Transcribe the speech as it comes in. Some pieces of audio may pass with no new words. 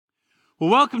Well,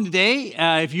 welcome today.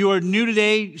 If you are new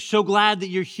today, so glad that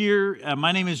you're here.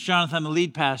 My name is Jonathan. I'm the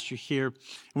lead pastor here.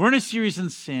 We're in a series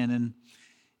on sin,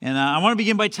 and I want to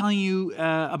begin by telling you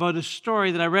about a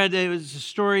story that I read. It was a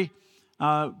story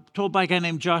told by a guy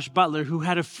named Josh Butler, who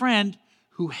had a friend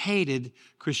who hated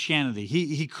Christianity.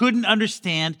 He couldn't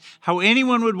understand how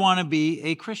anyone would want to be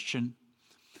a Christian.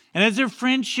 And as their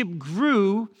friendship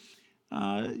grew,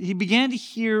 he began to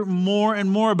hear more and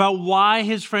more about why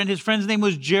his friend's name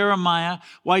was Jeremiah,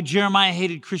 why Jeremiah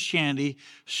hated Christianity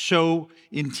so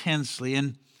intensely.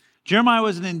 And Jeremiah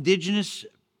was an indigenous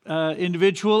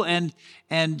individual,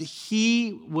 and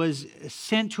he was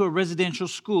sent to a residential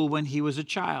school when he was a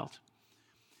child.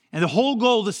 And the whole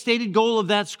goal, the stated goal of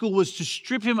that school, was to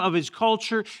strip him of his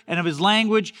culture and of his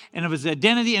language and of his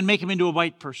identity and make him into a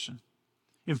white person.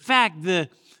 In fact, the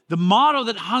motto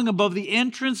that hung above the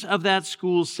entrance of that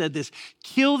school said this: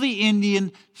 "Kill the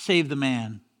Indian, save the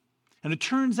man." And it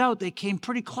turns out they came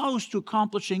pretty close to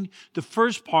accomplishing the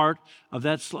first part of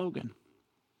that slogan.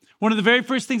 One of the very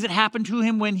first things that happened to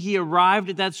him when he arrived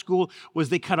at that school was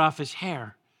they cut off his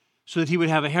hair so that he would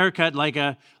have a haircut like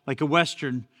a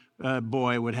Western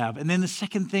boy would have. And then the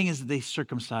second thing is that they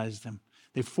circumcised him.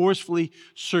 They forcefully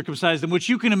circumcised him, which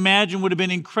you can imagine would have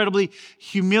been incredibly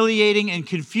humiliating and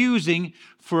confusing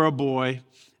for a boy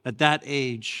at that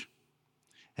age.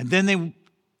 And then they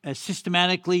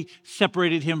systematically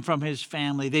separated him from his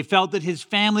family. They felt that his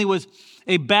family was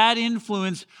a bad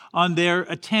influence on their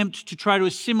attempt to try to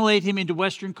assimilate him into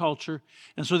Western culture.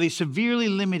 And so they severely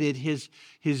limited his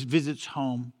visits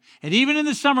home. And even in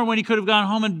the summer, when he could have gone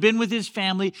home and been with his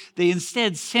family, they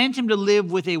instead sent him to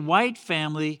live with a white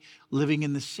family living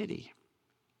in the city.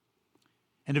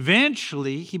 And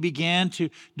eventually, he began to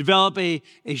develop a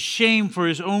shame for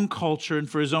his own culture and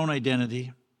for his own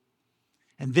identity.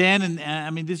 And then,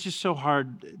 this is just so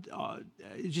hard.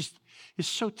 It's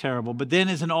so terrible. But then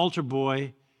as an altar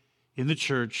boy in the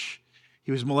church,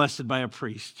 he was molested by a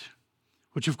priest,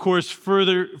 which of course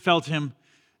further left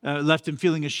him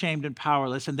feeling ashamed and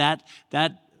powerless. And that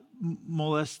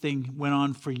molesting went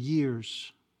on for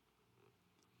years.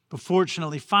 But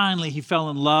fortunately, finally, he fell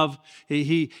in love.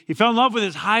 He fell in love with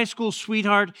his high school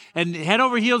sweetheart, and head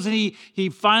over heels, and he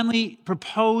finally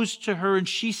proposed to her, and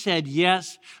she said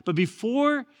yes. But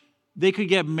before they could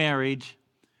get married,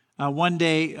 one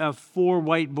day, 4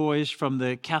 white boys from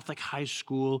the Catholic high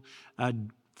school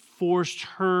forced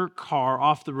her car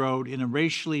off the road in a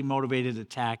racially motivated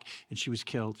attack, and she was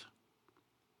killed.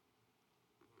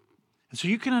 And so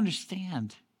you can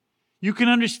understand. You can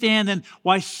understand then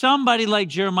why somebody like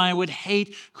Jeremiah would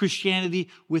hate Christianity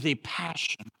with a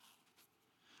passion.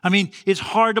 I mean, it's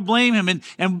hard to blame him.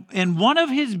 And one of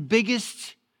his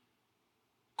biggest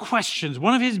questions,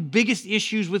 one of his biggest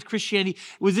issues with Christianity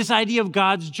was this idea of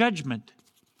God's judgment.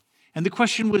 And the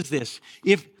question was this: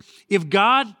 if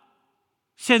God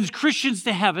sends Christians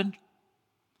to heaven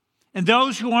and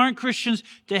those who aren't Christians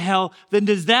to hell, then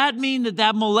does that mean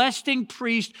that molesting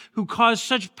priest who caused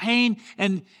such pain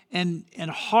and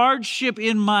hardship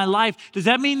in my life, does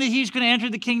that mean that he's going to enter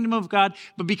the kingdom of God?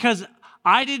 But because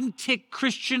I didn't tick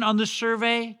Christian on the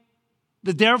survey,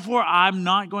 that therefore I'm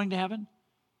not going to heaven?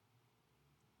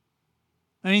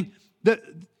 I mean,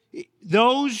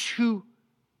 those who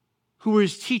were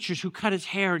his teachers, who cut his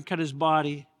hair and cut his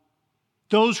body,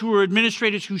 those who were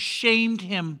administrators who shamed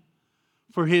him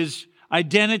for his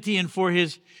identity and for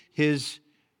his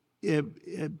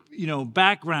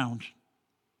background.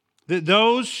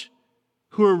 Those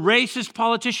who are racist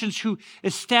politicians who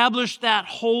established that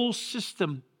whole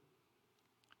system,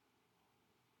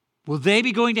 will they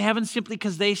be going to heaven simply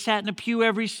because they sat in a pew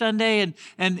every Sunday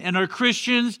and are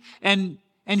Christians and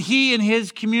he and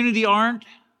his community aren't?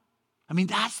 I mean,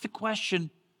 that's the question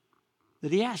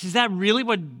that he asks. Is that really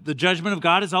what the judgment of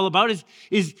God is all about?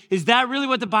 Is that really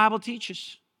what the Bible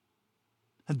teaches?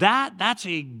 And that's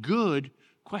a good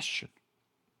question.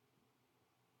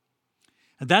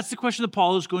 And that's the question that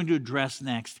Paul is going to address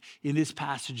next in this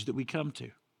passage that we come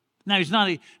to. Now, he's not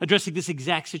addressing this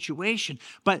exact situation,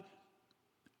 but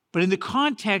in the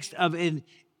context of a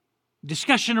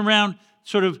discussion around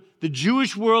sort of the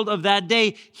Jewish world of that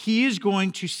day, he is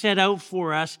going to set out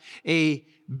for us a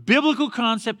biblical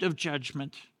concept of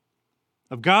judgment,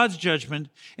 of God's judgment.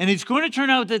 And it's going to turn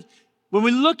out that when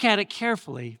we look at it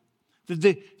carefully,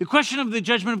 the question of the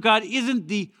judgment of God isn't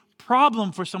the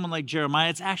problem for someone like Jeremiah.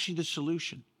 It's actually the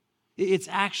solution. It's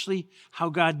actually how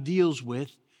God deals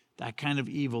with that kind of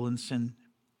evil and sin.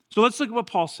 So let's look at what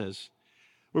Paul says.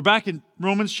 We're back in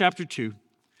Romans chapter 2.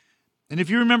 And if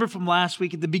you remember from last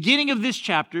week, at the beginning of this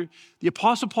chapter, the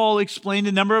Apostle Paul explained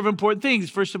a number of important things.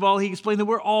 First of all, he explained that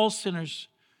we're all sinners.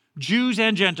 Jews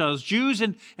and Gentiles, Jews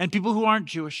and people who aren't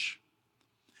Jewish.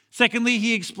 Secondly,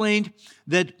 he explained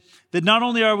that not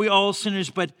only are we all sinners,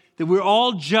 but that we're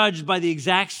all judged by the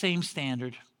exact same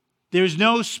standard. There's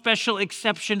no special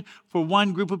exception for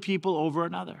one group of people over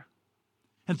another.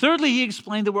 And thirdly, he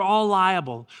explained that we're all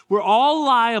liable. We're all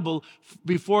liable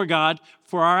before God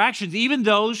for our actions, even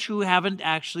those who haven't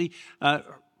actually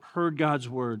heard God's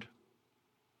word.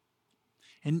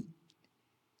 And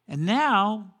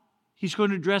now he's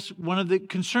going to address one of the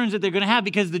concerns that they're going to have,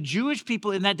 because the Jewish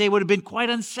people in that day would have been quite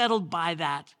unsettled by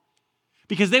that.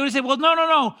 Because they would have said, well,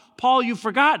 no, Paul, you've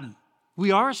forgotten.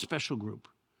 We are a special group.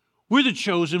 We're the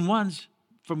chosen ones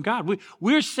from God.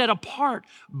 We're set apart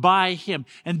by him.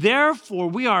 And therefore,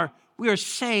 we are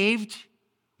saved.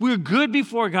 We're good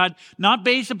before God, not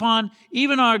based upon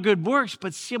even our good works,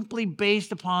 but simply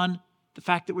based upon the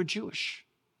fact that we're Jewish.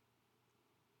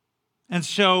 And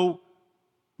so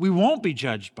we won't be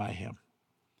judged by him,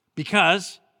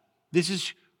 because this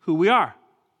is who we are.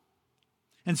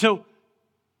 And so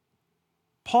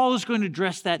Paul is going to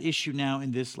address that issue now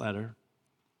in this letter.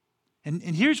 And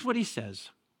here's what he says.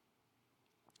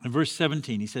 In verse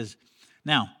 17, he says,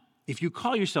 now, if you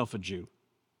call yourself a Jew,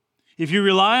 if you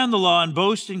rely on the law and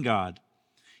boast in God,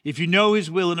 if you know his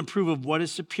will and approve of what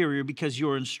is superior because you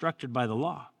are instructed by the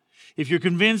law, if you're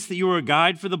convinced that you are a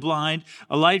guide for the blind,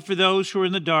 a light for those who are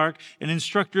in the dark, an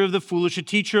instructor of the foolish, a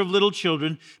teacher of little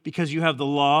children, because you have in the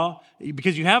law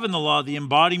the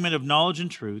embodiment of knowledge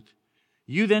and truth,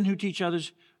 you then who teach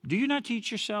others, do you not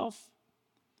teach yourself?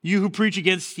 You who preach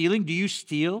against stealing, do you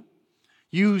steal?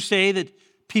 You who say that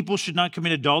people should not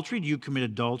commit adultery, do you commit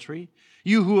adultery?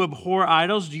 You who abhor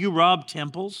idols, do you rob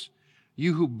temples?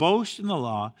 You who boast in the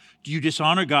law, do you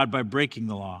dishonor God by breaking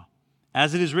the law?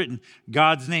 As it is written,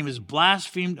 God's name is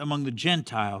blasphemed among the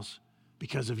Gentiles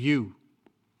because of you.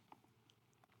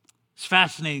 It's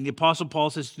fascinating. The Apostle Paul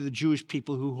says to the Jewish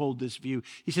people who hold this view,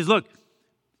 he says, look,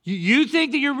 you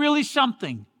think that you're really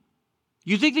something.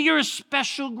 You think that you're a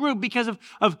special group because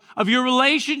of your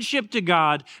relationship to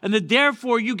God, and that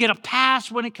therefore you get a pass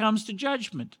when it comes to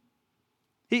judgment.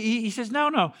 He says,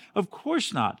 no, of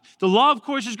course not. The law, of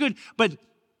course, is good, but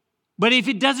if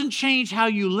it doesn't change how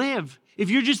you live, if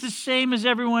you're just the same as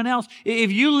everyone else,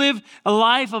 if you live a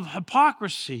life of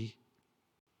hypocrisy.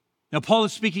 Now, Paul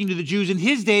is speaking to the Jews in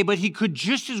his day, but he could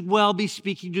just as well be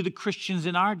speaking to the Christians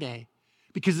in our day,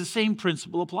 because the same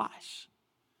principle applies.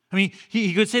 I mean,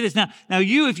 he could say this. Now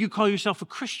you, if you call yourself a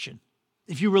Christian,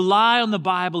 if you rely on the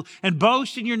Bible and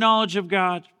boast in your knowledge of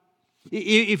God,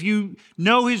 if you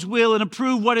know his will and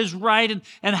approve what is right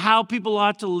and how people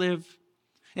ought to live,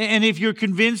 and if you're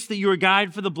convinced that you're a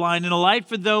guide for the blind and a light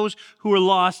for those who are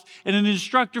lost and an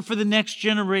instructor for the next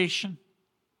generation,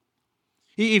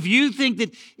 if you think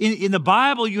that in the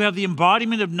Bible you have the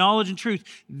embodiment of knowledge and truth,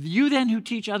 you then who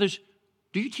teach others,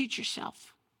 do you teach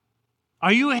yourself?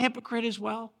 Are you a hypocrite as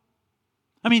well?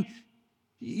 I mean,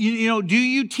 do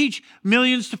you teach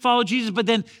millions to follow Jesus, but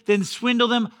then swindle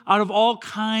them out of all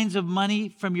kinds of money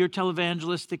from your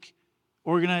televangelistic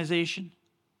organization?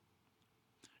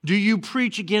 Do you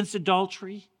preach against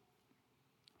adultery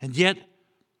and yet,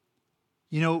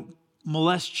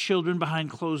 molest children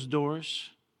behind closed doors?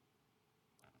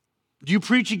 Do you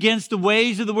preach against the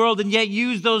ways of the world and yet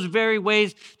use those very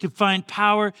ways to find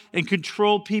power and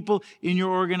control people in your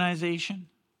organization?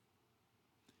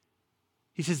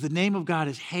 He says the name of God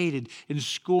is hated and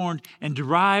scorned and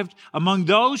derived among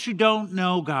those who don't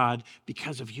know God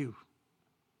because of you.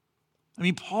 I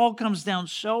mean, Paul comes down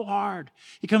so hard.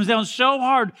 He comes down so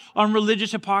hard on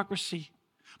religious hypocrisy.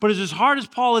 But as hard as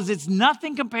Paul is, it's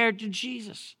nothing compared to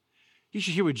Jesus. You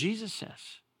should hear what Jesus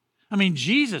says. I mean,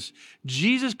 Jesus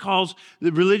calls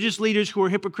the religious leaders who are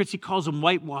hypocrites, he calls them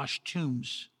whitewashed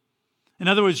tombs. In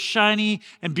other words, shiny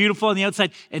and beautiful on the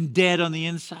outside and dead on the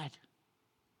inside.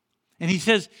 And he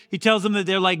tells them that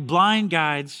they're like blind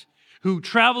guides who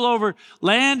travel over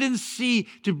land and sea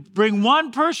to bring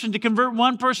one person, to convert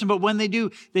one person. But when they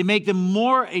do, they make them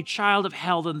more a child of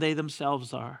hell than they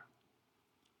themselves are.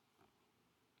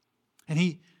 And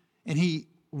he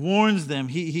warns them.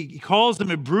 He calls them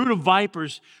a brood of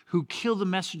vipers who kill the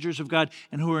messengers of God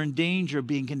and who are in danger of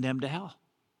being condemned to hell.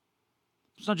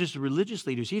 It's not just the religious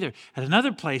leaders either. At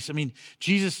another place, I mean,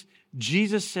 Jesus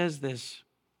says this.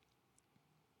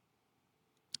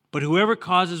 But whoever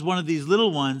causes one of these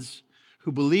little ones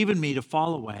who believe in me to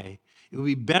fall away, it would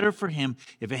be better for him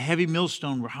if a heavy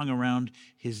millstone were hung around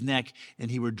his neck and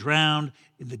he were drowned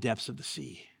in the depths of the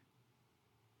sea.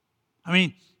 I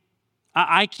mean,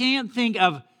 I can't think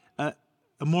of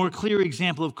a more clear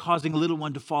example of causing a little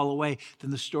one to fall away than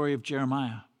the story of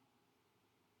Jeremiah.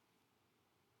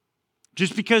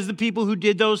 Just because the people who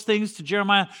did those things to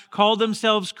Jeremiah called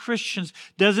themselves Christians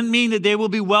doesn't mean that they will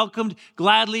be welcomed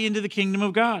gladly into the kingdom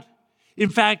of God. In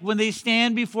fact, when they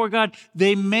stand before God,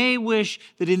 they may wish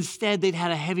that instead they'd had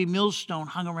a heavy millstone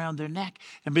hung around their neck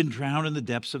and been drowned in the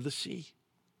depths of the sea.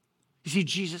 You see,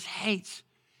 Jesus hates.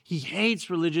 He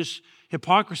hates religious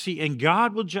hypocrisy, and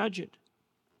God will judge it.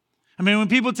 I mean, when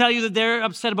people tell you that they're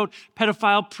upset about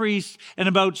pedophile priests and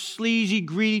about sleazy,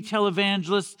 greedy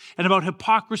televangelists and about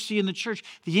hypocrisy in the church,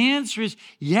 the answer is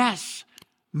yes,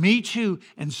 me too,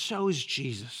 and so is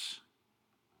Jesus.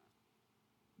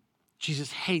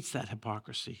 Jesus hates that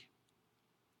hypocrisy.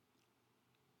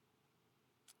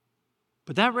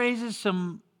 But that raises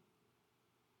some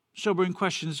sobering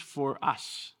questions for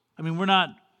us. I mean, we're not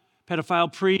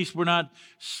pedophile priests, we're not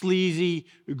sleazy,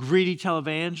 greedy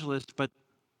televangelists, but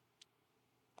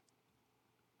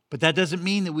that doesn't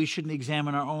mean that we shouldn't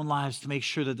examine our own lives to make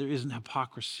sure that there isn't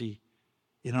hypocrisy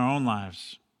in our own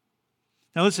lives.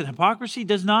 Now listen, hypocrisy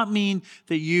does not mean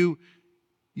that you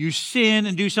sin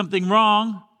and do something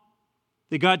wrong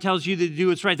that God tells you to do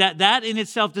what's right. That in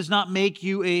itself does not make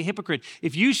you a hypocrite.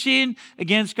 If you sin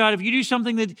against God, if you do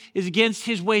something that is against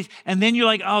his ways, and then you're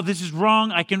like, oh, this is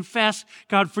wrong, I confess,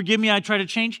 God, forgive me, I try to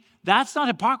change, that's not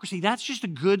hypocrisy. That's just a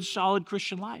good, solid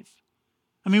Christian life.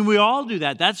 I mean, we all do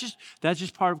that. That's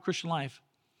just part of Christian life.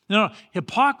 No,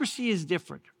 hypocrisy is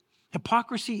different.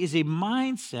 Hypocrisy is a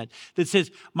mindset that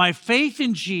says, my faith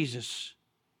in Jesus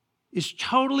is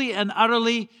totally and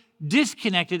utterly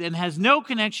disconnected and has no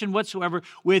connection whatsoever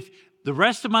with the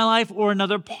rest of my life or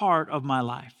another part of my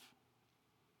life.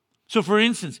 So for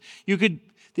instance, you could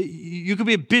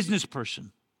be a business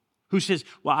person who says,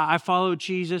 well, I follow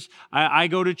Jesus, I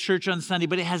go to church on Sunday,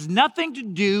 but it has nothing to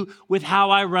do with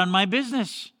how I run my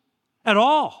business at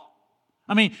all.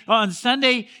 I mean, on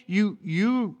Sunday,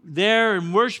 you there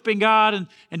and worshiping God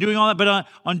and doing all that, but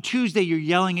on Tuesday, you're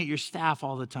yelling at your staff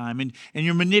all the time, and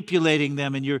you're manipulating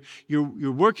them, and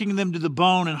you're working them to the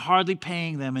bone and hardly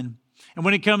paying them. And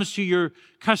when it comes to your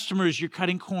customers, you're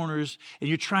cutting corners, and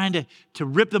you're trying to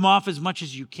rip them off as much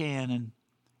as you can, and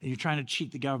you're trying to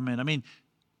cheat the government. I mean,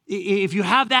 if you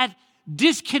have that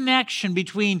disconnection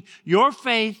between your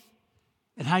faith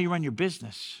and how you run your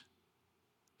business,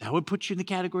 that would put you in the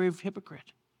category of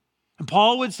hypocrite. And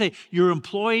Paul would say your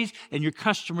employees and your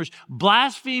customers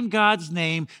blaspheme God's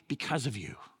name because of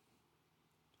you.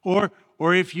 Or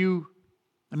if you're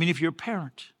a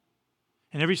parent,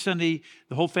 and every Sunday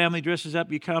the whole family dresses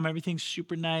up, you come, everything's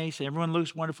super nice, and everyone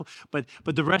looks wonderful, but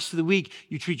the rest of the week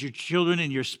you treat your children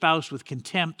and your spouse with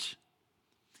contempt.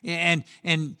 And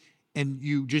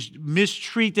you just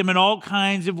mistreat them in all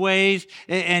kinds of ways,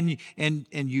 and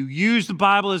you use the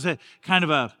Bible as a kind of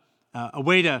a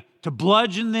way to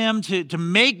bludgeon them, to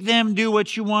make them do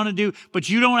what you want to do, but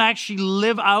you don't actually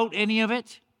live out any of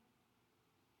it.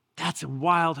 That's a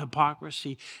wild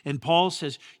hypocrisy. And Paul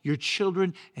says your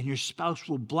children and your spouse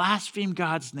will blaspheme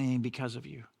God's name because of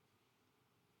you.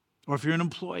 Or if you're an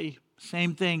employee,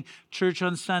 same thing, church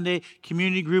on Sunday,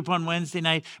 community group on Wednesday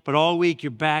night, but all week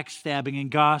you're backstabbing and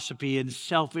gossipy and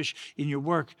selfish in your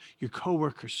work. Your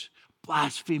coworkers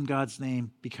blaspheme God's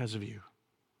name because of you.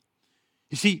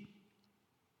 You see,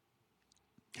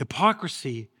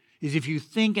 hypocrisy is if you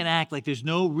think and act like there's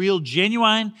no real,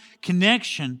 genuine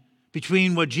connection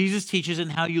between what Jesus teaches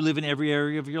and how you live in every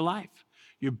area of your life.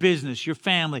 Your business, your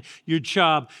family, your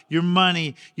job, your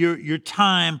money, your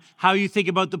time, how you think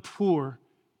about the poor.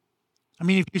 I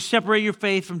mean, if you separate your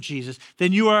faith from Jesus,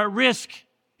 then you are at risk.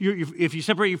 If you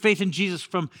separate your faith in Jesus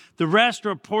from the rest or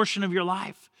a portion of your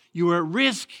life, you are at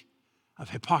risk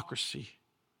of hypocrisy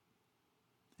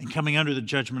and coming under the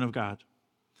judgment of God.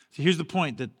 So here's the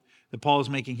point that Paul is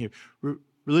making here.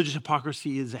 Religious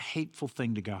hypocrisy is a hateful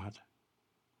thing to God.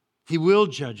 He will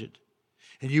judge it.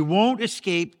 And you won't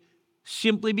escape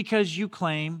simply because you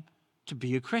claim to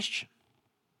be a Christian.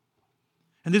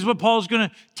 And this is what Paul's going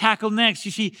to tackle next.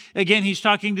 You see, again, he's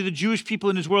talking to the Jewish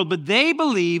people in his world, but they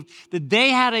believed that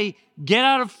they had a get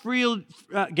out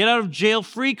of jail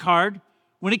free card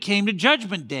when it came to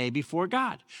Judgment Day before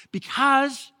God,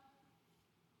 because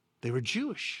they were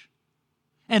Jewish.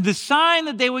 And the sign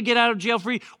that they would get out of jail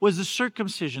free was the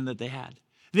circumcision that they had.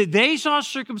 They saw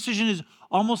circumcision as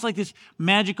almost like this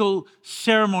magical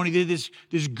ceremony,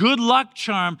 this good luck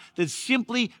charm that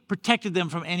simply protected them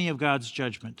from any of God's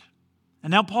judgment. And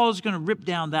now Paul is going to rip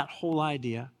down that whole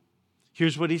idea.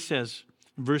 Here's what he says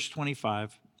in verse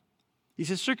 25. He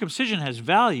says, circumcision has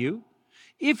value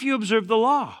if you observe the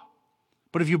law.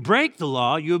 But if you break the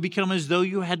law, you will become as though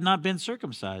you had not been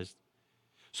circumcised.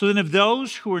 So then if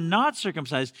those who are not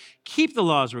circumcised keep the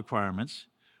law's requirements,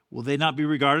 will they not be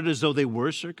regarded as though they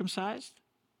were circumcised?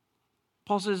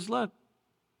 Paul says, look,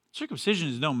 Circumcision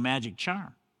is no magic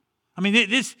charm. I mean,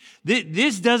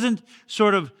 this doesn't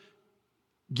sort of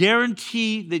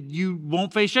guarantee that you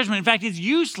won't face judgment. In fact, it's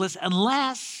useless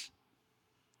unless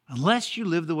you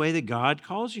live the way that God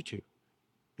calls you to.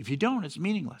 If you don't, it's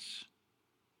meaningless.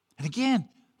 And again,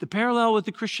 the parallel with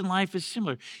the Christian life is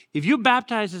similar. If you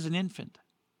baptized as an infant,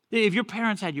 if your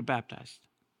parents had you baptized,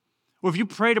 or if you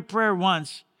prayed a prayer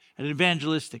once at an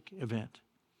evangelistic event,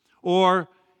 or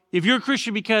if you're a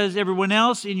Christian because everyone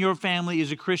else in your family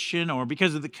is a Christian, or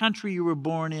because of the country you were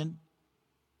born in,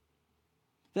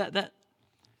 that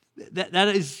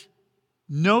is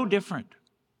no different.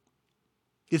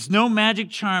 It's no magic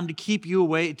charm to keep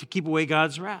away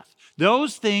God's wrath.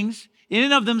 Those things, in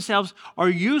and of themselves, are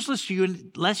useless to you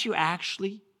unless you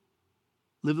actually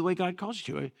live the way God calls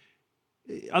you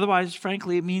to. Otherwise,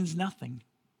 frankly, it means nothing.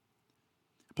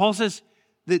 Paul says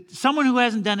that someone who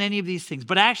hasn't done any of these things,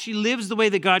 but actually lives the way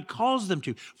that God calls them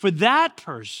to, for that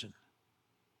person,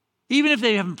 even if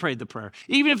they haven't prayed the prayer,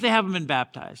 even if they haven't been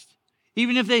baptized,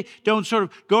 even if they don't sort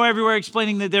of go everywhere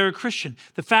explaining that they're a Christian,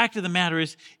 the fact of the matter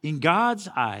is, in God's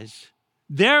eyes,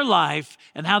 their life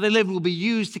and how they live will be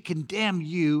used to condemn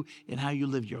you in how you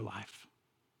live your life.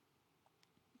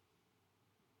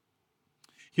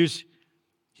 Here's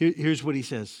what he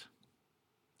says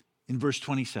in verse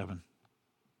 27.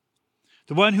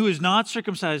 The one who is not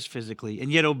circumcised physically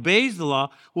and yet obeys the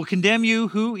law will condemn you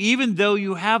who, even though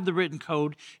you have the written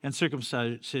code and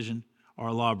circumcision, are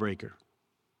a lawbreaker.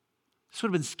 This would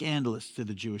have been scandalous to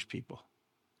the Jewish people.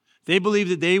 They believed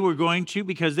that they were going to,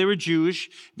 because they were Jewish,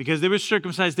 because they were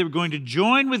circumcised, they were going to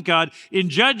join with God in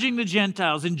judging the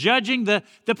Gentiles, in judging the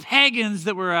pagans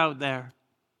that were out there.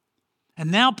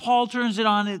 And now Paul turns it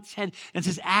on its head and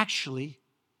says, actually,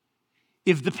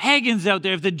 if the pagans out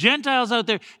there, if the Gentiles out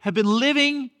there have been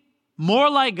living more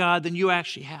like God than you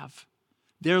actually have,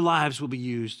 their lives will be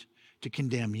used to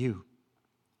condemn you.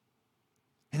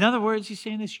 In other words, he's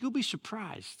saying this, you'll be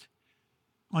surprised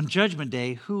on Judgment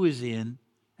Day who is in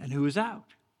and who is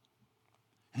out.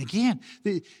 And again,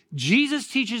 Jesus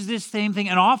teaches this same thing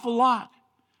an awful lot.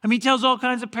 I mean, he tells all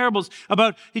kinds of parables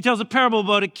he tells a parable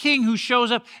about a king who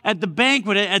shows up at the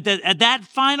banquet at that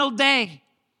final day.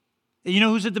 And you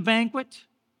know who's at the banquet?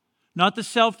 Not the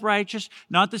self-righteous,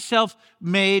 not the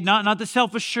self-made, not the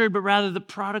self-assured, but rather the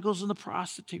prodigals and the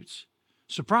prostitutes.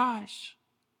 Surprise.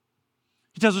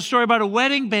 He tells a story about a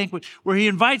wedding banquet where he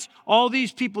invites all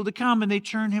these people to come and they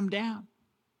turn him down.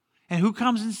 And who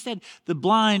comes instead? The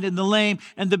blind and the lame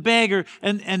and the beggar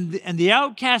and the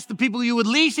outcast, the people you would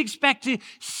least expect to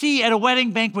see at a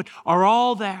wedding banquet are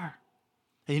all there.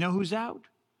 And you know who's out?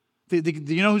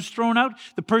 You know who's thrown out?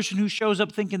 The person who shows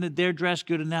up thinking that they're dressed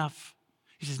good enough.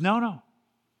 He says, no,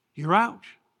 you're out.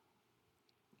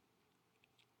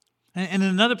 And in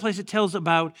another place it tells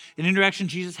about an interaction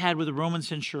Jesus had with a Roman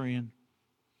centurion.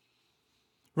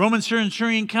 Roman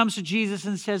centurion comes to Jesus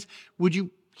and says, would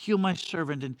you heal my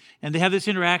servant? And they have this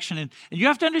interaction. And you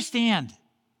have to understand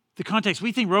the context.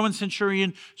 We think Roman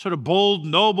centurion, sort of bold,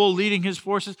 noble, leading his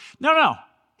forces. No.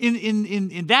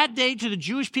 In that day, to the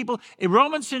Jewish people, a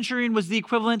Roman centurion was the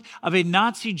equivalent of a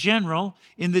Nazi general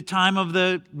in the time of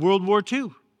the World War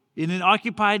II, in an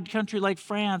occupied country like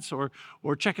France or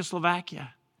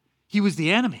Czechoslovakia. He was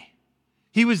the enemy.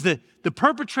 He was the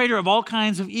perpetrator of all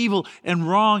kinds of evil and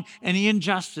wrong and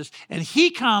injustice. And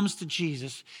he comes to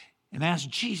Jesus and asks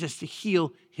Jesus to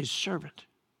heal his servant.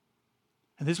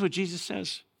 And this is what Jesus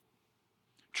says.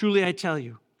 Truly, I tell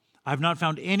you, I've not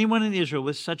found anyone in Israel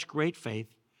with such great faith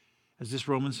as this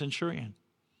Roman centurion.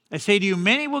 I say to you,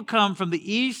 many will come from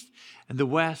the east and the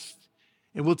west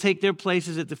and will take their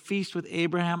places at the feast with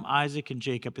Abraham, Isaac, and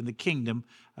Jacob in the kingdom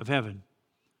of heaven.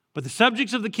 But the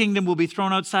subjects of the kingdom will be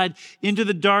thrown outside into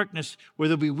the darkness where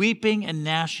there'll be weeping and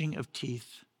gnashing of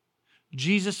teeth.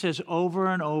 Jesus says over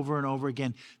and over and over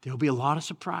again, there'll be a lot of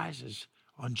surprises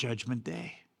on Judgment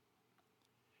Day.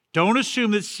 Don't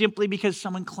assume that simply because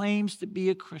someone claims to be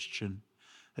a Christian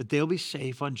that they'll be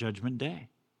safe on Judgment Day.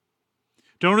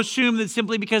 Don't assume that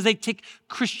simply because they tick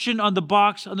Christian on the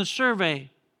box on the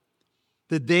survey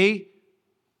that they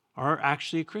are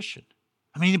actually a Christian.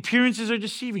 I mean, appearances are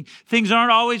deceiving. Things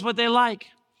aren't always what they like.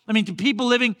 I mean, to people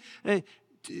living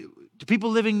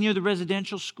near the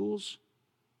residential schools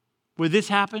where this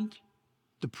happened,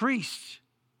 the priest,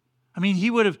 I mean, he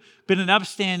would have been an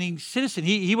upstanding citizen.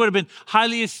 He would have been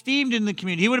highly esteemed in the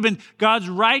community. He would have been God's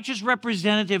righteous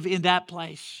representative in that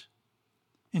place.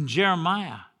 And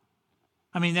Jeremiah,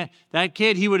 I mean, that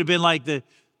kid, he would have been like the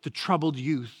troubled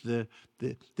youth, the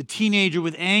teenager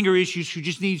with anger issues who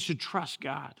just needs to trust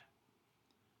God.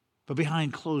 But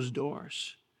behind closed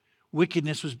doors,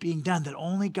 wickedness was being done that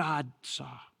only God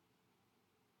saw.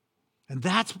 And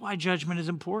that's why judgment is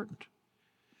important.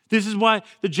 This is why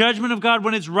the judgment of God,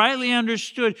 when it's rightly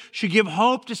understood, should give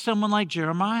hope to someone like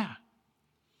Jeremiah.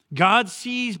 God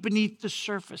sees beneath the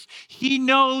surface. He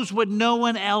knows what no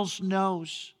one else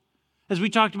knows. As we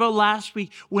talked about last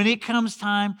week, when it comes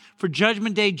time for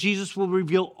Judgment Day, Jesus will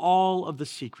reveal all of the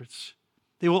secrets.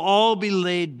 They will all be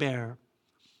laid bare.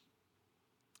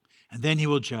 And then he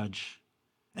will judge.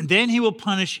 And then he will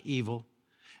punish evil.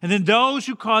 And then those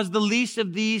who cause the least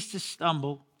of these to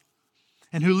stumble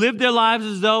and who live their lives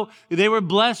as though they were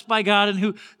blessed by God and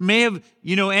who may have,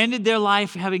 ended their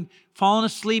life having fallen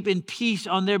asleep in peace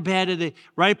on their bed at a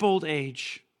ripe old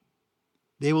age,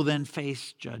 they will then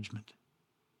face judgment.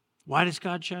 Why does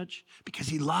God judge? Because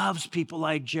he loves people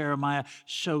like Jeremiah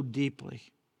so deeply.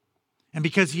 And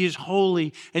because he is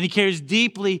holy and he cares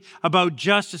deeply about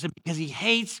justice and because he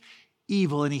hates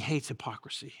evil and he hates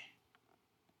hypocrisy.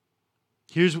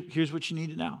 Here's what you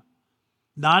need to know.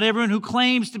 Not everyone who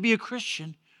claims to be a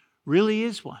Christian really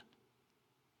is one.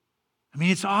 I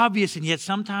mean, it's obvious, and yet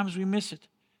sometimes we miss it.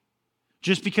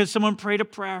 Just because someone prayed a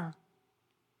prayer,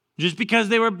 just because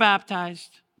they were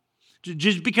baptized,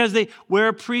 just because they wear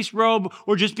a priest robe,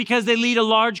 or just because they lead a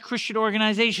large Christian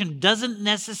organization doesn't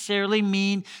necessarily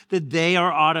mean that they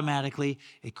are automatically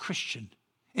a Christian,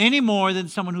 any more than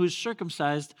someone who is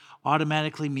circumcised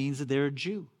automatically means that they're a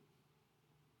Jew.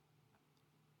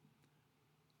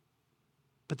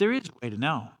 But there is a way to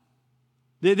know.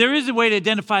 There is a way to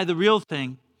identify the real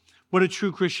thing, what a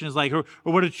true Christian is like, or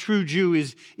what a true Jew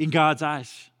is in God's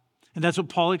eyes. And that's what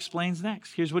Paul explains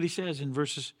next. Here's what he says in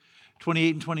verses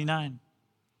 28 and 29.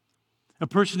 A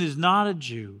person is not a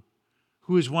Jew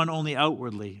who is one only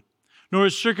outwardly, nor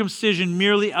is circumcision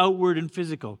merely outward and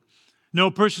physical.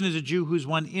 No person is a Jew who is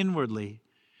one inwardly.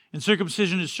 And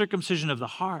circumcision is circumcision of the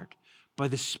heart by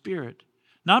the Spirit,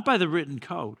 not by the written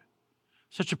code.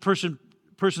 Such a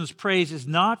person's praise is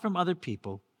not from other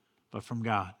people, but from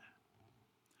God.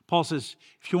 Paul says,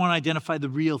 if you want to identify the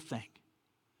real thing,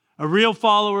 a real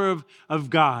follower of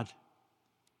God,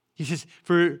 he says,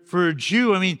 for a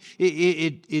Jew, I mean,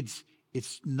 it's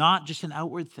not just an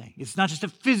outward thing. It's not just a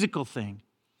physical thing.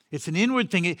 It's an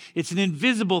inward thing. It's an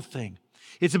invisible thing.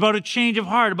 It's about a change of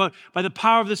heart, by the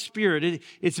power of the Spirit.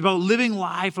 It's about living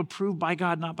life approved by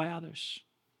God, not by others.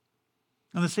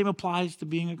 And the same applies to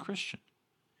being a Christian.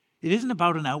 It isn't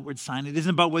about an outward sign. It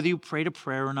isn't about whether you prayed a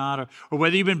prayer or not, or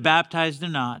whether you've been baptized or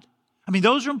not. I mean,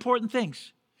 those are important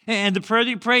things. And the prayer that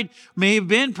you prayed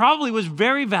probably was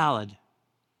very valid.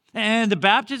 And the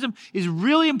baptism is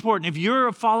really important. If you're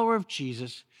a follower of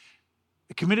Jesus,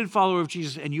 a committed follower of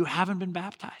Jesus, and you haven't been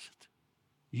baptized,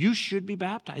 you should be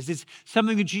baptized. It's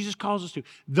something that Jesus calls us to.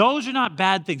 Those are not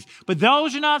bad things, but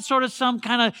those are not sort of some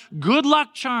kind of good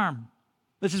luck charm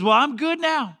that says, well, I'm good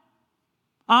now.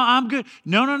 I'm good.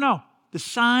 No. The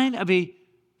sign of a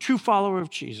true follower of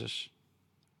Jesus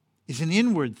is an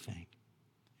inward thing.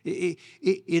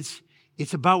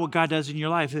 It's about what God does in your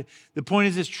life. The point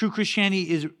is this: true Christianity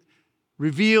is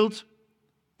revealed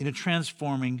in a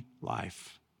transforming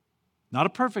life. Not a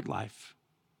perfect life.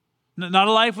 Not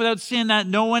a life without sin. That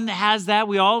no one has that.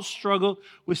 We all struggle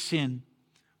with sin.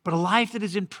 But a life that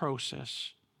is in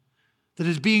process, that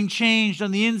is being changed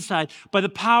on the inside by the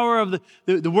power of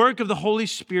the work of the Holy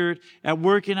Spirit at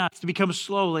work in us to become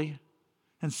slowly.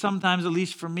 And sometimes, at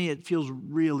least for me, it feels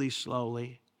really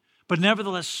slowly. But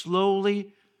nevertheless,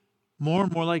 slowly, more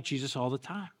and more like Jesus all the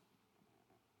time.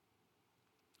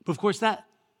 But of course, that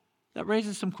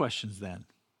raises some questions then.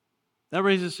 That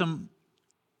raises some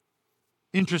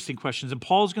interesting questions. And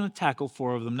Paul's going to tackle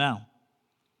 4 of them now.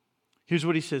 Here's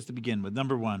what he says to begin with.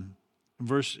 Number 1,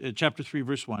 chapter 3,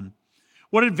 verse 1.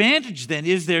 What advantage then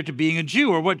is there to being a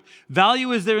Jew, or what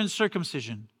value is there in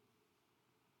circumcision?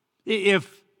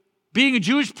 If being a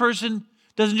Jewish person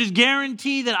doesn't just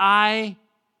guarantee that I,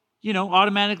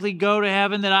 automatically go to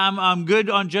heaven, that I'm good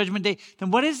on Judgment Day,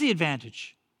 then what is the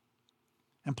advantage?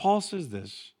 And Paul says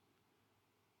this,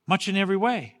 much in every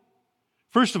way.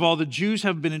 First of all, the Jews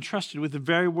have been entrusted with the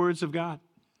very words of God.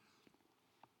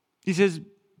 He says,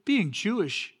 being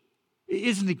Jewish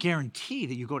isn't a guarantee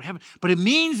that you go to heaven, but it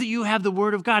means that you have the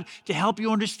Word of God to help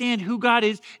you understand who God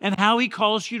is and how He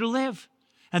calls you to live.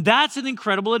 And that's an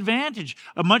incredible advantage,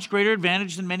 a much greater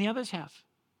advantage than many others have.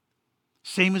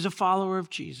 Same as a follower of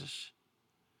Jesus.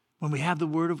 When we have the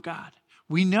Word of God,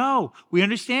 we know, we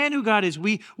understand who God is.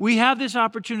 We have this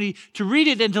opportunity to read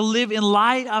it and to live in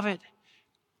light of it.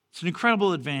 It's an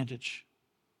incredible advantage.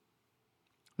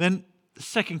 Then the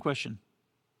second question.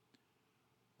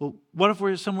 Well, what if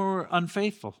we're somewhere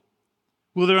unfaithful?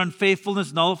 Will their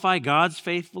unfaithfulness nullify God's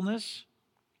faithfulness?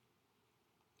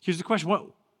 Here's the question.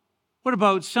 What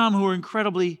about some who are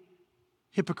incredibly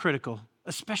hypocritical,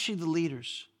 especially the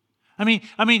leaders. I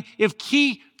mean, if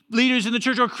key leaders in the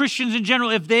church or Christians in general,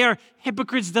 if they are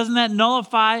hypocrites, doesn't that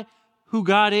nullify who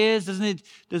God is? Doesn't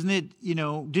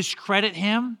it discredit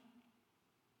him?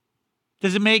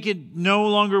 Does it make it no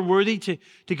longer worthy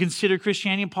to consider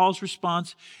Christianity? And Paul's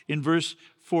response in verse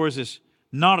 4 is this: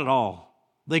 not at all.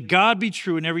 Let God be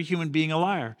true and every human being a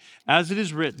liar, as it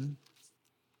is written,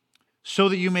 so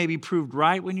that you may be proved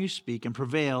right when you speak and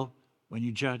prevail when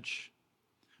you judge.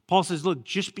 Paul says, look,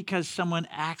 just because someone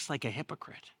acts like a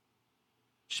hypocrite,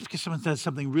 just because someone says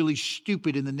something really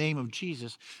stupid in the name of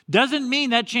Jesus, doesn't mean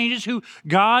that changes who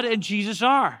God and Jesus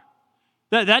are.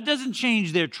 That doesn't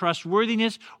change their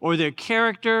trustworthiness or their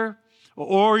character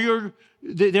or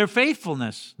their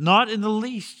faithfulness, not in the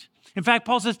least. In fact,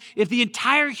 Paul says, if the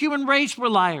entire human race were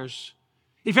liars,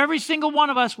 if every single one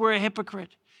of us were a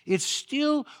hypocrite, it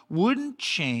still wouldn't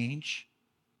change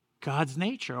God's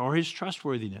nature or his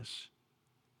trustworthiness.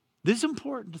 This is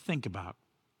important to think about.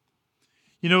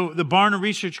 You know, the Barna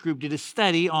Research Group did a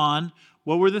study on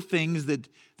what were the things that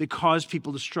caused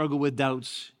people to struggle with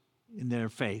doubts in their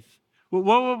faith.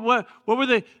 What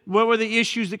were the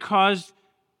issues that caused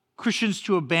Christians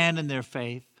to abandon their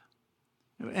faith?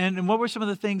 And what were some of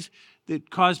the things that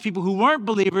caused people who weren't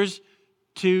believers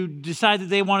to decide that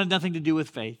they wanted nothing to do with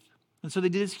faith? And so they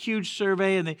did this huge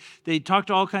survey, and they talked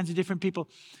to all kinds of different people.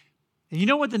 And you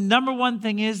know what the number one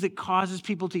thing is that causes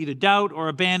people to either doubt or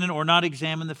abandon or not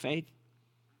examine the faith?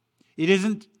 It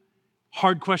isn't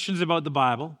hard questions about the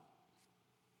Bible.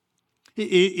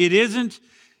 It isn't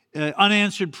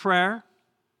unanswered prayer.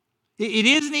 It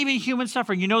isn't even human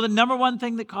suffering. You know the number one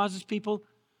thing that causes people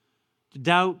to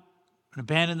doubt and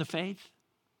abandon the faith?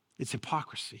 It's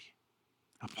hypocrisy.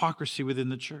 Hypocrisy within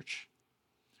the church,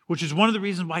 which is one of the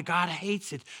reasons why God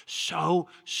hates it so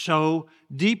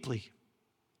deeply.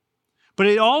 But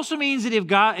it also means that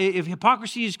if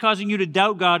hypocrisy is causing you to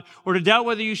doubt God or to doubt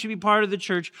whether you should be part of the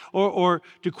church or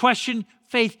to question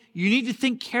faith, you need to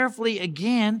think carefully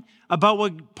again about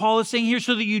what Paul is saying here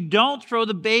so that you don't throw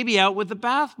the baby out with the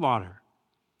bathwater.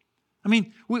 I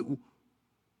mean,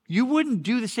 you wouldn't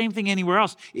do the same thing anywhere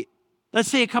else. Let's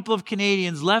say a couple of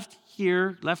Canadians left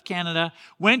Canada,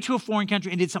 went to a foreign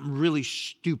country and did something really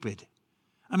stupid.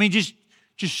 I mean, just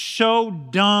so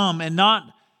dumb and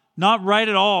not right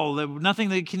at all. Nothing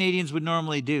that Canadians would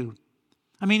normally do.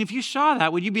 I mean, if you saw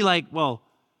that, would you be like, well,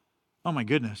 oh my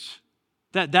goodness,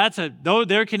 though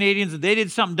they're Canadians and they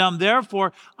did something dumb,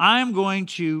 therefore I'm going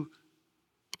to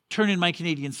turn in my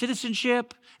Canadian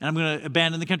citizenship and I'm going to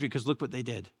abandon the country because look what they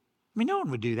did. I mean, no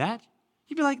one would do that.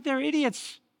 You'd be like, they're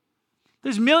idiots.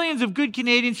 There's millions of good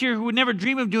Canadians here who would never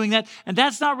dream of doing that, and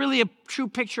that's not really a true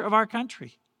picture of our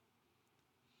country.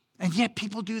 And yet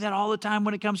people do that all the time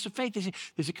when it comes to faith. They say,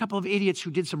 there's a couple of idiots who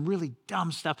did some really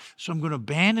dumb stuff, so I'm going to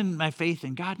abandon my faith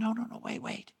in God. No,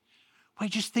 wait.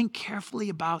 Just think carefully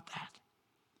about that.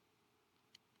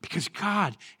 Because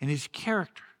God and his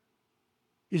character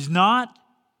is not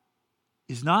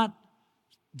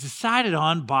decided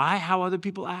on by how other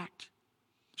people act.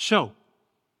 So,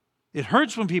 it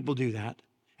hurts when people do that.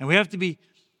 And we have to be,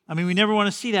 we never want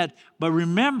to see that. But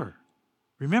remember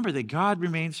that God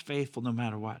remains faithful no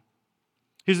matter what.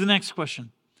 Here's the next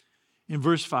question in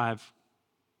verse 5.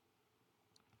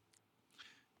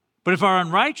 But if our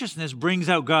unrighteousness brings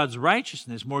out God's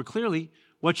righteousness more clearly,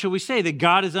 what shall we say? That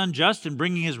God is unjust in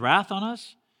bringing his wrath on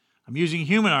us? I'm using a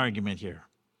human argument here.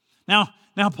 Now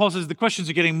Paul says the questions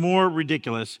are getting more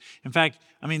ridiculous. In fact,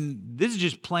 this is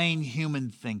just plain human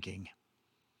thinking.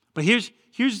 But here's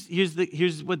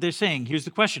what they're saying. Here's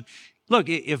the question. Look,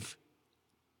 if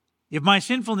my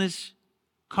sinfulness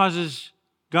causes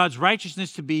God's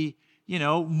righteousness to be,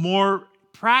 more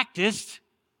practiced,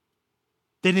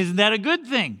 then isn't that a good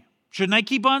thing? Shouldn't I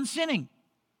keep on sinning?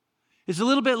 It's a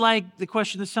little bit like the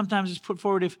question that sometimes is put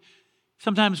forward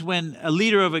sometimes when a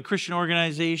leader of a Christian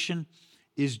organization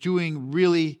is doing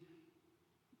really,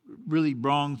 really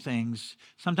wrong things,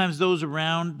 sometimes those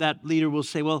around that leader will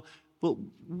say, well,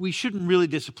 we shouldn't really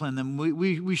discipline them.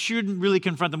 We shouldn't really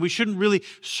confront them. We shouldn't really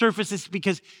surface this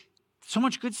because so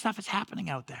much good stuff is happening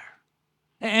out there.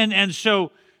 And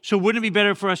so wouldn't it be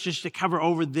better for us just to cover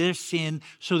over their sin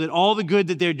so that all the good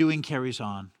that they're doing carries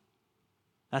on?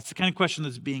 That's the kind of question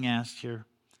that's being asked here.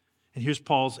 And here's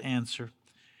Paul's answer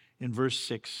in verse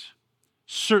 6.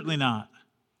 Certainly not.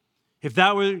 If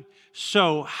that were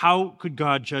so, how could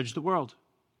God judge the world?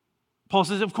 Paul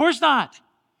says, of course not.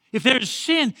 If there's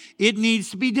sin, it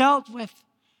needs to be dealt with.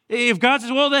 If God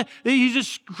says, well, he's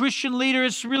a Christian leader,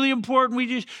 it's really important, we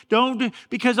just don't,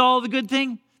 because all the good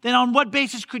thing, then on what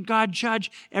basis could God judge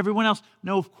everyone else?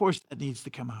 No, of course that needs to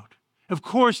come out. Of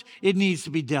course it needs to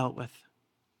be dealt with.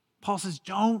 Paul says,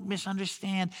 don't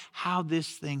misunderstand how this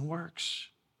thing works.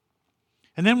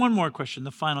 And then one more question,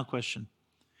 the final question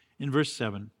in verse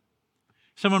 7.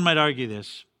 Someone might argue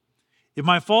this. If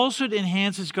my falsehood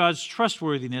enhances God's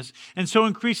trustworthiness and so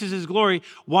increases his glory,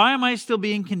 why am I still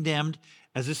being condemned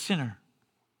as a sinner?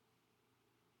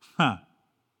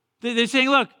 They're saying,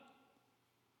 look,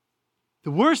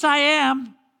 the worse I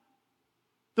am,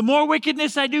 the more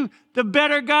wickedness I do, the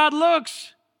better God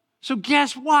looks. So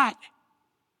guess what?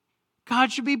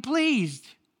 God should be pleased.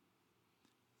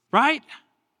 Right?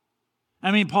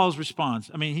 Paul's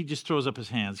response, he just throws up his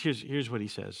hands. Here's what he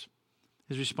says.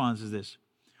 His response is this.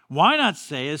 Why not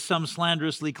say, as some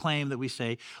slanderously claim that we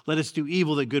say, let us do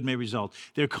evil that good may result?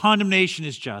 Their condemnation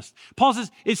is just. Paul says,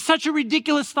 it's such a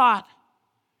ridiculous thought.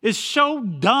 It's so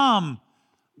dumb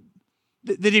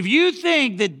that if you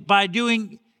think that by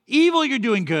doing evil you're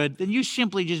doing good, then you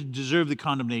simply just deserve the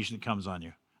condemnation that comes on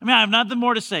you. I have nothing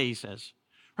more to say, he says.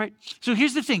 Right? So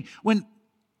here's the thing. When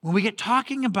we get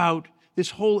talking about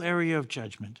this whole area of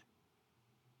judgment,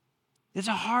 it's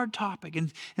a hard topic.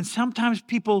 And sometimes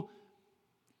people,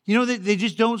 they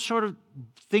just don't sort of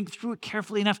think through it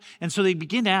carefully enough. And so they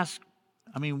begin to ask,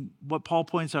 what Paul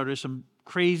points out are some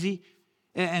crazy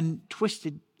and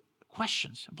twisted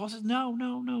questions. And Paul says,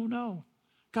 no.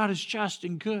 God is just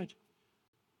and good.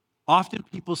 Often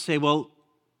people say, well,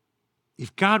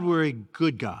 if God were a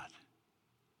good God,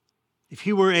 if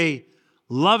he were a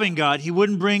loving God, he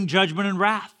wouldn't bring judgment and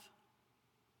wrath.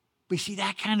 But you see,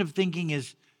 that kind of thinking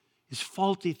is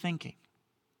faulty thinking.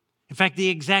 In fact, the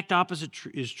exact opposite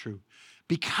is true.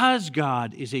 Because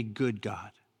God is a good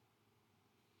God,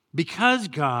 because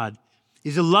God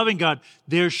is a loving God,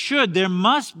 there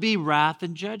must be wrath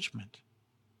and judgment.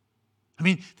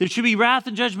 There should be wrath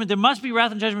and judgment. There must be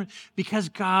wrath and judgment because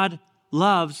God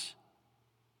loves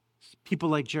people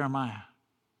like Jeremiah.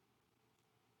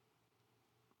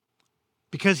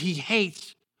 Because he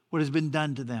hates what has been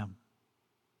done to them.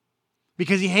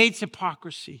 Because he hates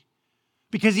hypocrisy.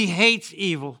 Because he hates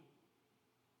evil.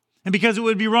 And because it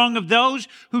would be wrong of those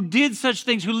who did such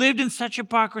things, who lived in such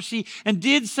hypocrisy and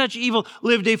did such evil,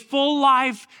 lived a full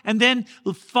life and then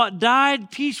died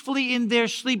peacefully in their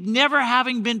sleep, never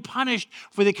having been punished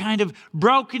for the kind of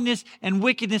brokenness and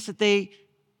wickedness that they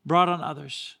brought on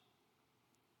others.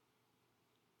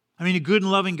 A good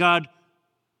and loving God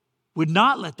would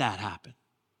not let that happen.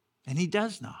 And he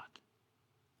does not.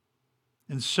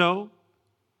 And so,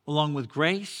 along with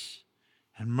grace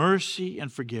and mercy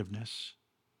and forgiveness,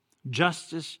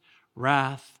 justice,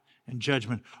 wrath, and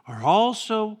judgment are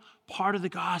also part of the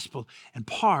gospel and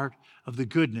part of the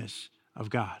goodness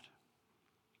of God.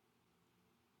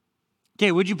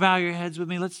 Okay, would you bow your heads with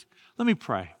me? Let me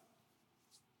pray.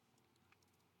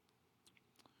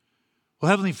 Well,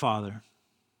 Heavenly Father,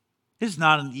 this is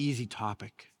not an easy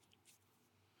topic.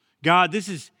 God, this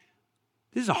is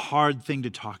a hard thing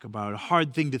to talk about, a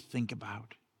hard thing to think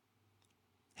about.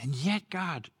 And yet,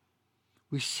 God,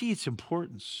 we see its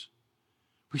importance.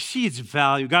 We see its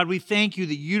value. God, we thank you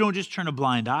that you don't just turn a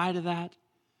blind eye to that.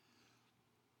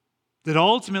 That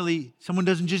ultimately, someone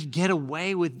doesn't just get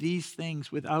away with these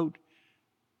things without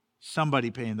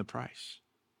somebody paying the price.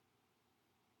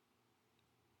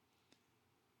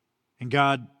 And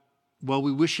God, while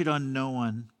we wish it on no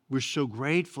one, we're so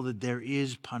grateful that there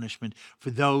is punishment for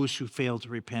those who fail to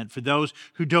repent, for those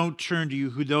who don't turn to you,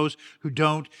 those who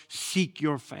don't seek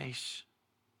your face.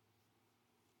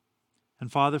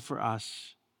 And Father, for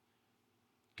us,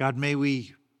 God, may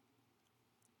we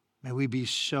be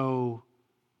so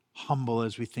humble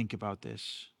as we think about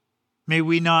this. May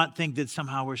we not think that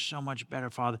somehow we're so much better,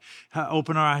 Father.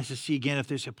 Open our eyes to see again if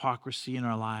there's hypocrisy in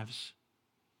our lives.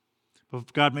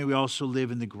 But God, may we also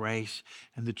live in the grace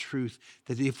and the truth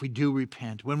that if we do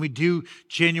repent, when we do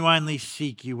genuinely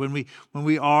seek you, when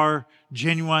we are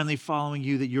genuinely following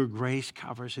you, that your grace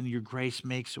covers and your grace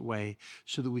makes a way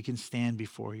so that we can stand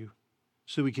before you,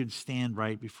 so we can stand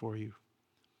right before you.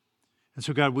 And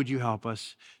so, God, would you help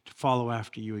us to follow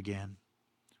after you again?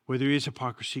 Where there is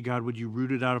hypocrisy, God, would you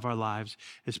root it out of our lives,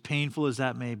 as painful as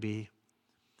that may be?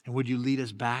 And would you lead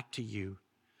us back to you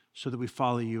so that we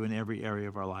follow you in every area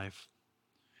of our life?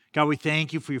 God, we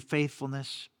thank you for your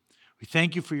faithfulness. We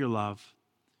thank you for your love.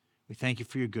 We thank you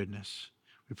for your goodness.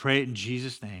 We pray it in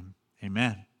Jesus' name.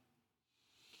 Amen.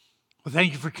 Well,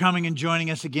 thank you for coming and joining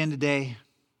us again today.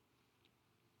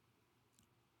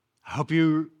 I hope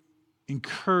you're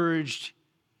encouraged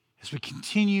as we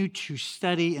continue to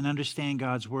study and understand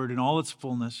God's word in all its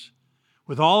fullness,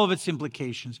 with all of its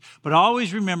implications, but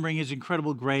always remembering his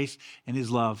incredible grace and his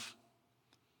love.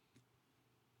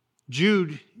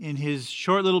 Jude, in his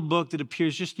short little book that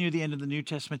appears just near the end of the New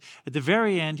Testament, at the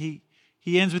very end, he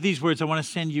he ends with these words. I want to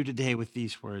send you today with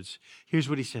these words. Here's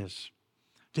what he says.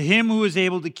 To him who is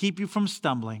able to keep you from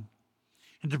stumbling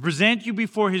and to present you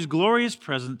before his glorious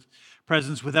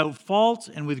presence without fault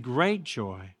and with great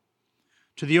joy.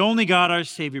 To the only God, our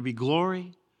Savior, be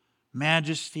glory,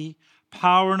 majesty,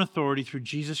 power, and authority through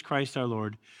Jesus Christ our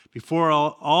Lord, before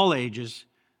all ages,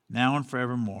 now and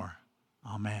forevermore.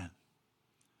 Amen.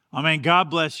 Amen. God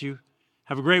bless you.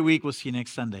 Have a great week. We'll see you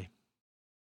next Sunday.